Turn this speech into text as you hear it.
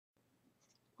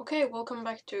Okay, welcome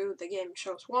back to the game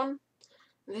shows 1.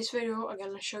 In this video I'm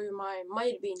gonna show you my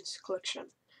Mighty Beanz collection.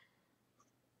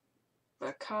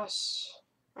 Because,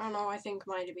 I don't know, I think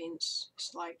Mighty Beanz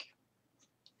is like,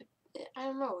 I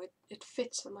don't know, it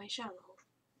fits on my channel.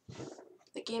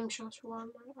 The game shows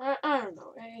 1, I don't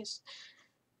know,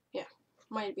 yeah,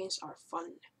 Mighty Beanz are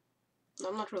fun. No,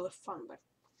 not really fun, but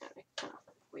kind of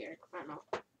weird, I don't know,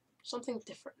 something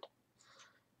different.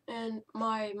 And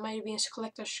my Mighty Beanz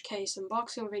collector's case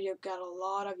unboxing video got a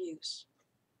lot of views.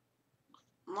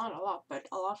 Not a lot, but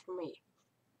a lot for me.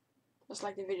 That's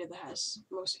like the video that has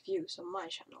most views on my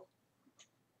channel.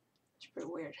 It's pretty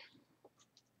weird.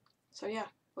 So yeah,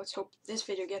 let's hope this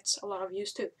video gets a lot of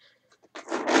views too.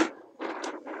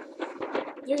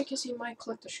 Here you can see my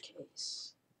collector's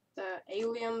case. The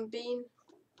alien bean.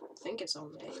 I think it's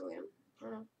only alien. I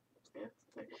don't know. Yeah.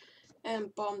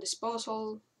 And bomb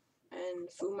disposal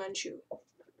and Fu Manchu.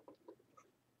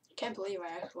 Can't believe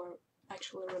I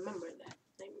actually remember that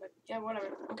name, but yeah, whatever.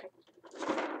 Okay.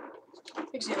 You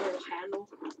can see a little handle.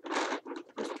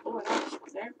 Just pull it off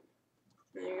there.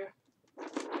 There you go.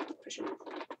 Push it.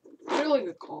 Really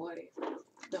good quality.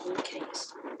 The whole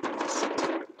case.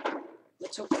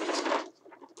 Let's open it.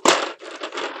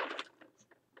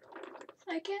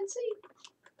 I can't see.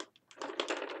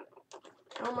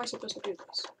 How am I supposed to do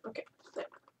this? Okay, there.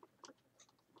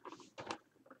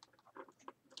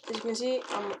 As you can see,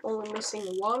 I'm only missing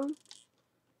one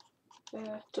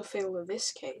to fill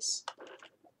this case.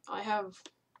 I have,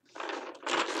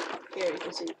 here you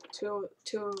can see, two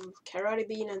of Karate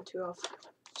Bean and 2 of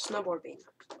Snowboard Bean.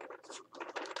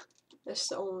 That's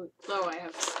the only, no, I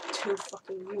have 2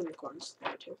 fucking unicorns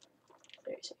there too.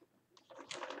 There you see.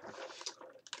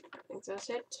 I think that's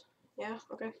it. Yeah,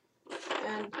 okay.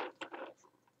 And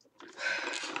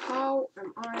how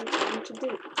am I going to do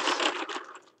this?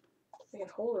 I can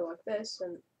hold it like this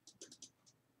and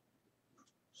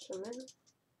zoom in.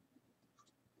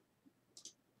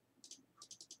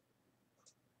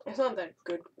 It's not that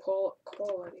good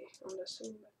quality on the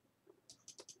zoom.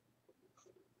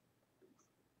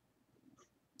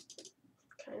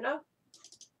 Kind of.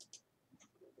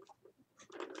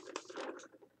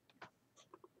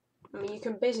 I mean, you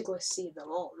can basically see them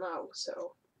all now,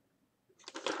 so.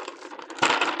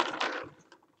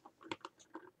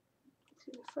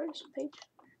 See the first page?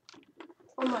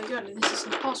 Oh my god, this is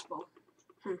impossible.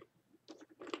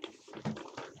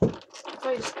 If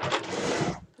I just...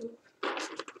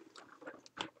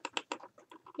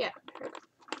 Yeah.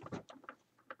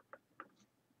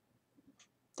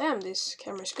 Damn, this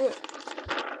camera's good.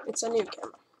 It's a new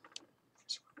camera.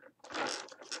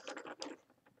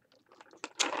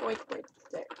 Wait,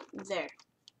 there.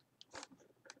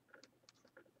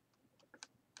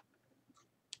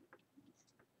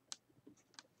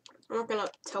 I'm not gonna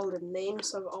tell the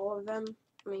names of all of them.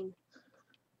 I mean,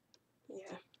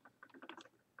 yeah.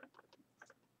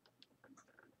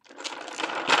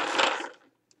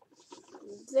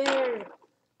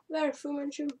 There, Fu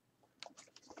Manchu.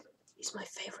 He's my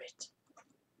favorite.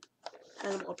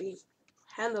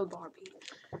 Handlebar bean.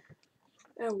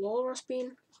 Walrus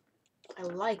bean. I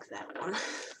like that one.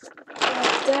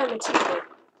 God damn, it's hurt.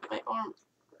 My arm.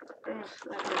 Ugh,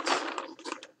 that hurts.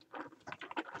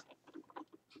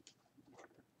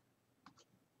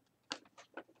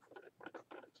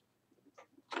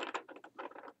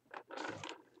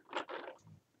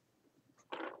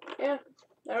 Yeah,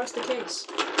 that was the case.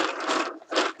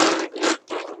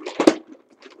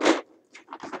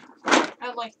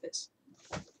 I like this.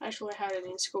 Actually, I had it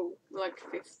in school, like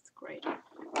 5th grade.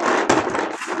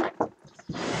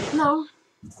 Now,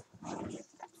 I'm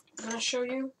gonna show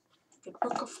you the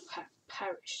Book of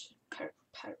Paris.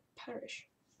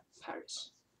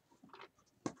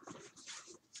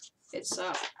 It's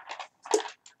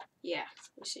yeah,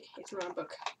 you see, it's not a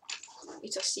book.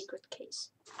 It's a secret case.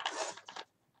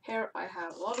 Here I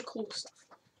have a lot of cool stuff.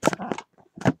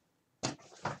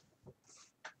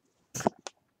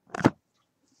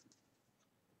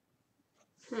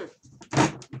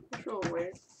 That's real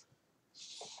weird.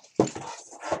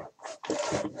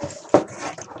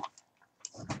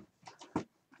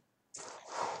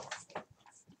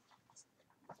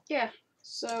 Yeah,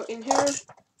 so in here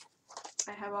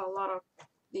I have a lot of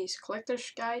these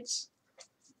collector's guides.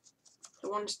 The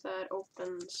ones that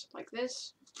opens like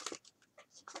this.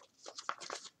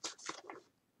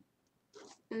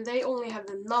 And they only have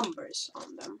the numbers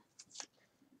on them.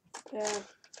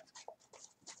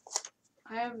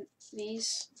 I have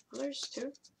these others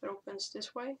too that opens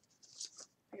this way,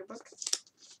 like a book.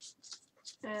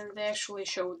 And they actually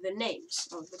show the names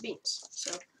of the beans,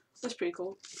 so that's pretty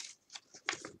cool.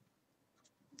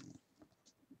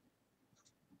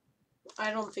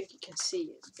 I don't think you can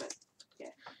see it, but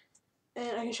yeah.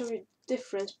 And I can show you the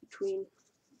difference between.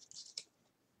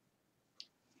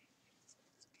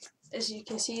 As you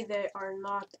can see, they are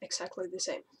not exactly the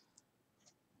same.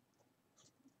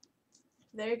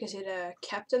 There you can see the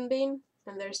Captain Bean,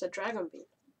 and there's the Dragon Bean.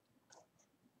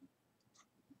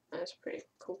 That's pretty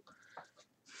cool.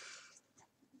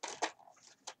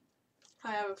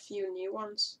 I have a few new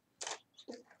ones.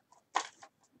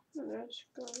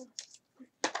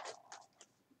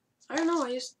 I don't know,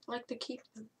 I just like to keep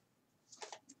them.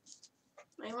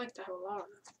 I like to have a lot of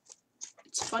them.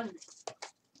 It's fun.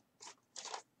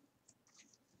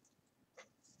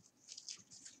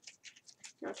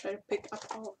 I'll try to pick up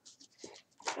all.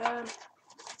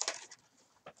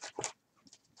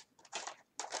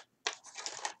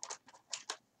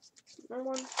 Another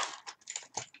one.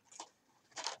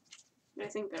 I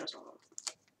think there's all of them.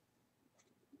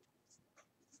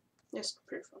 Yes,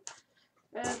 pretty fun.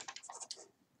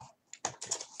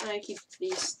 I keep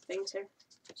these things here.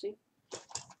 See?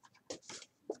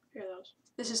 Here are those.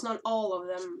 This is not all of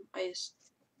them. I just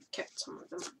kept some of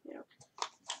them. You know.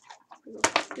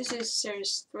 This is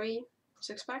Series 3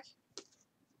 6-pack.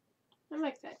 I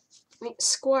like that. I mean,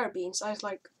 Square Beans. I was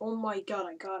like, oh my god,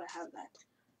 I gotta have that.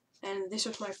 And this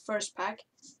was my first pack,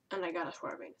 and I got a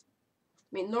Square Bean.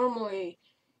 I mean, normally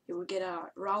you would get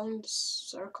a round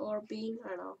circular bean. I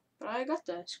don't know, but I got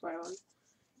the square one.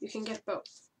 You can get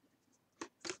both.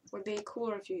 Would be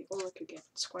cooler if you only could get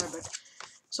square, but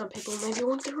some people maybe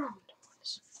want the round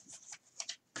ones.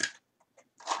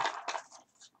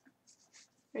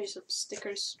 Here's some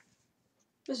stickers.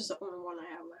 This is the only one I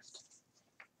have left.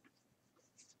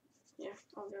 Yeah,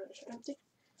 all the others are empty.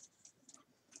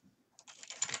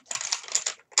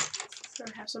 So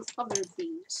I have some other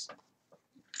beans.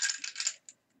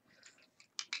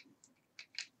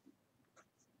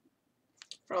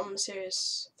 From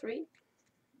Series 3.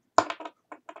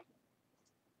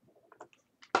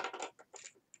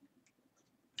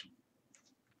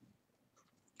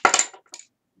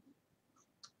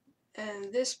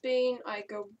 And this bean, I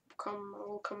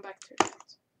will come back to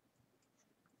that.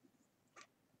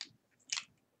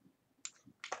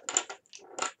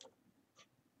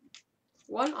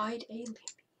 One-eyed alien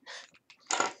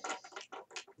bean.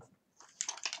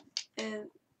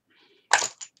 And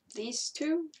these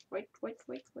two, wait.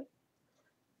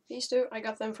 These two, I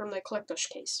got them from the collector's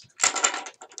case.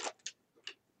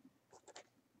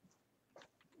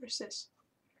 Where's this?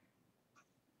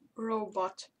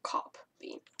 Robot Cop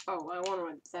bean. Oh, I wonder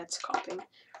what that's copying.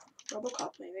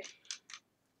 Robocop, maybe.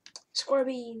 Square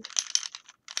bean.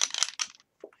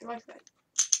 I like that.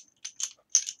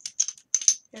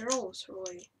 It rolls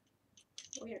really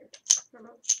weird. I don't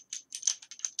know.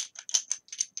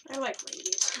 I like Mighty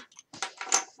Beanz.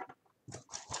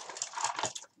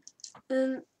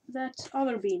 And that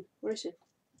other bean, where is it?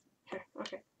 Here,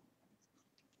 okay.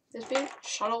 This bean,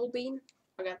 Shuttle Bean.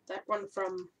 I got that one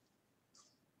from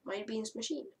Mighty Beanz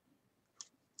machine.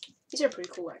 These are pretty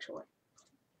cool, actually.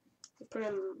 You put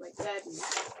them like that and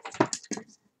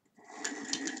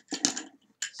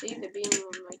see the bean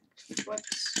like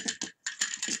flips.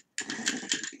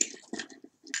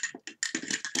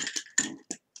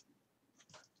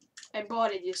 I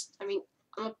bought it just, I mean,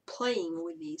 I'm not playing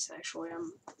with these actually.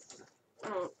 I'm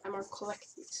more collecting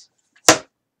these.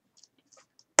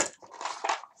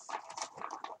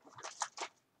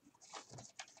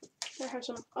 I have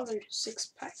some other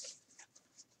 6-packs.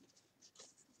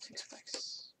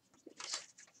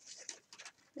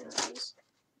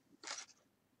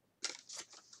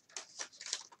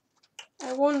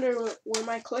 I wonder where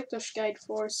my collector's guide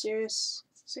for Series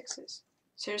 6 is.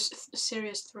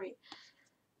 Series 3.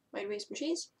 Mighty Beanz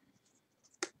machines.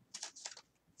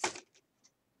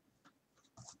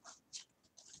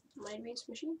 Mighty Beanz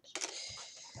machines.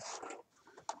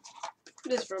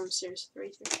 This is from Series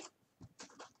 3 too.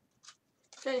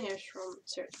 And here's from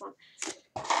Series 1.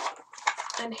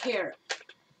 And here.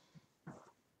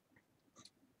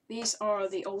 These are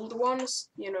the old ones.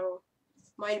 You know,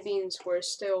 Mighty Beanz were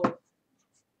still,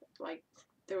 like,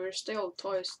 there were still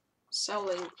toys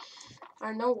selling.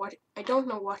 I don't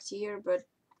know what year, but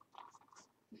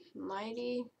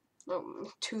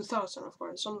 2000 of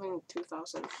course, something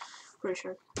 2000, pretty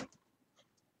sure.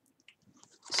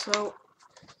 So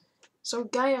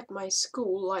guy at my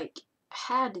school like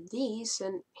had these,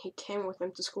 and he came with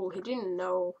them to school. He didn't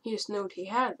know. He just knew he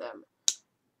had them.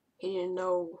 He didn't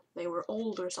know they were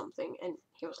old or something, and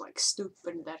he was like,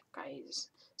 stupid. That guy is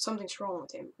something's wrong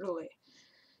with him, really.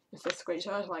 In 5th grade,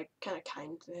 so I was like kind of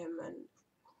kind to him and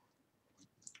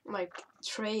like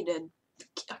traded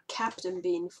a Captain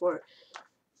Bean for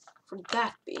for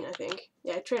that bean, I think.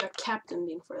 Yeah, I traded a captain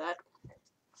bean for that.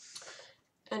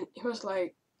 And he was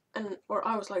like, or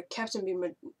I was like, Captain Bean,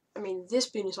 but I mean, this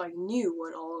bean is like new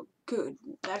and all good.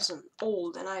 That's an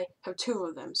old, and I have 2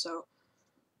 of them, so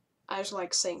I was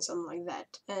like saying something like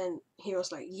that. And he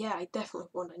was like, yeah, I definitely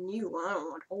want a new one. I don't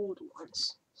want old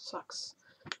ones. Sucks.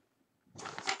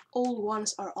 Old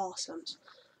ones are awesome.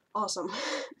 Awesome.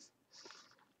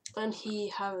 And he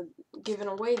had given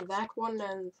away that one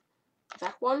and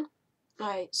that one.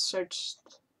 I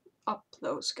searched up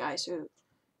those guys who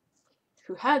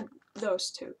had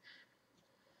those 2.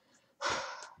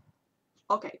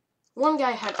 Okay, one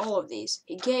guy had all of these.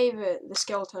 He gave the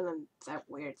skeleton and that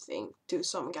weird thing to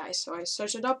some guys, so I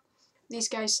searched it up. These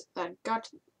guys that got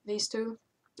these 2,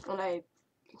 and I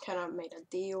kind of made a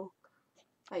deal.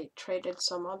 I traded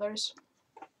some others,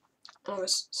 and I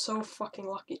was so fucking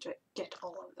lucky to get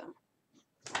all of them.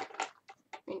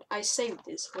 I mean, I saved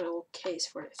this little case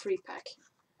for the 3-pack,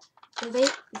 and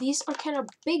these are kind of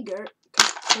bigger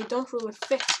because they don't really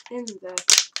fit in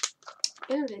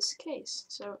this case.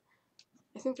 So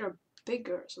I think they're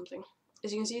bigger or something.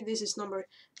 As you can see, this is number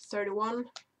 31,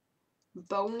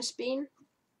 Bones Bean.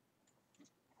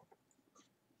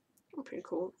 Pretty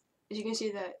cool. As you can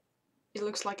see that it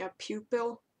looks like a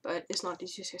pupil, but it's not,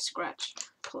 it's just a scratch.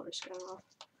 Color's going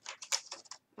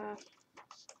off.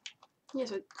 Yeah,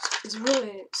 so it's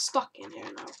really stuck in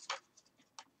here now.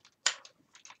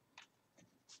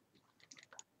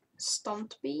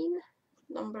 Stunt Bean,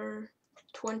 number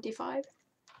 25.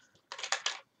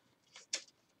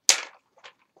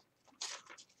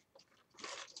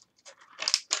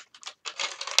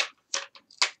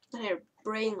 And here,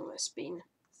 Brainless Bean,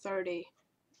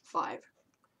 35.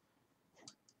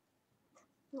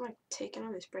 I'm like taking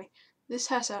out this brain. This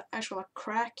has a actual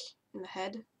crack in the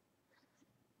head.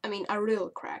 I mean, a real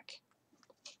crack.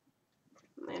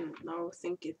 And now I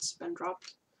think it's been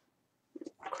dropped.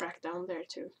 Crack down there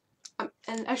too.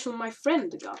 And actually, my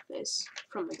friend got this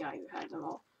from the guy who had them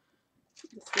all,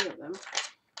 the 3 of them.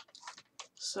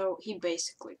 So he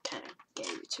basically kind of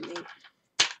gave it to me,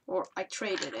 or I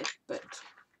traded it, but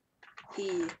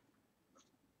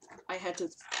I had to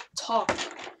talk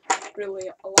really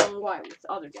a long while with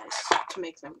other guys to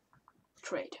make them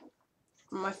trade.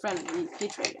 My friend, he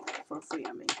traded it for free,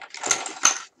 I mean,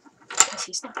 because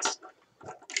he's nuts.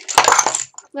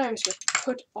 Now I'm just gonna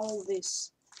put all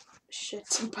this shit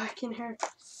back in here.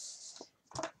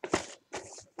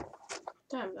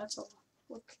 Damn, that's a lot.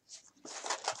 Look.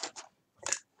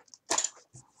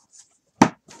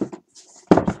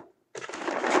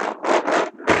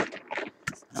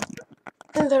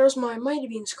 And there's my Mighty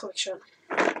Beanz collection.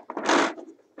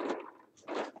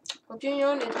 Hope you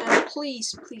enjoyed it, and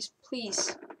please, please,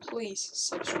 please, please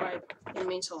subscribe. It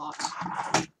means a lot.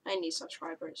 I need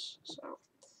subscribers, so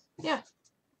yeah.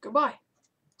 Goodbye.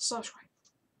 Subscribe.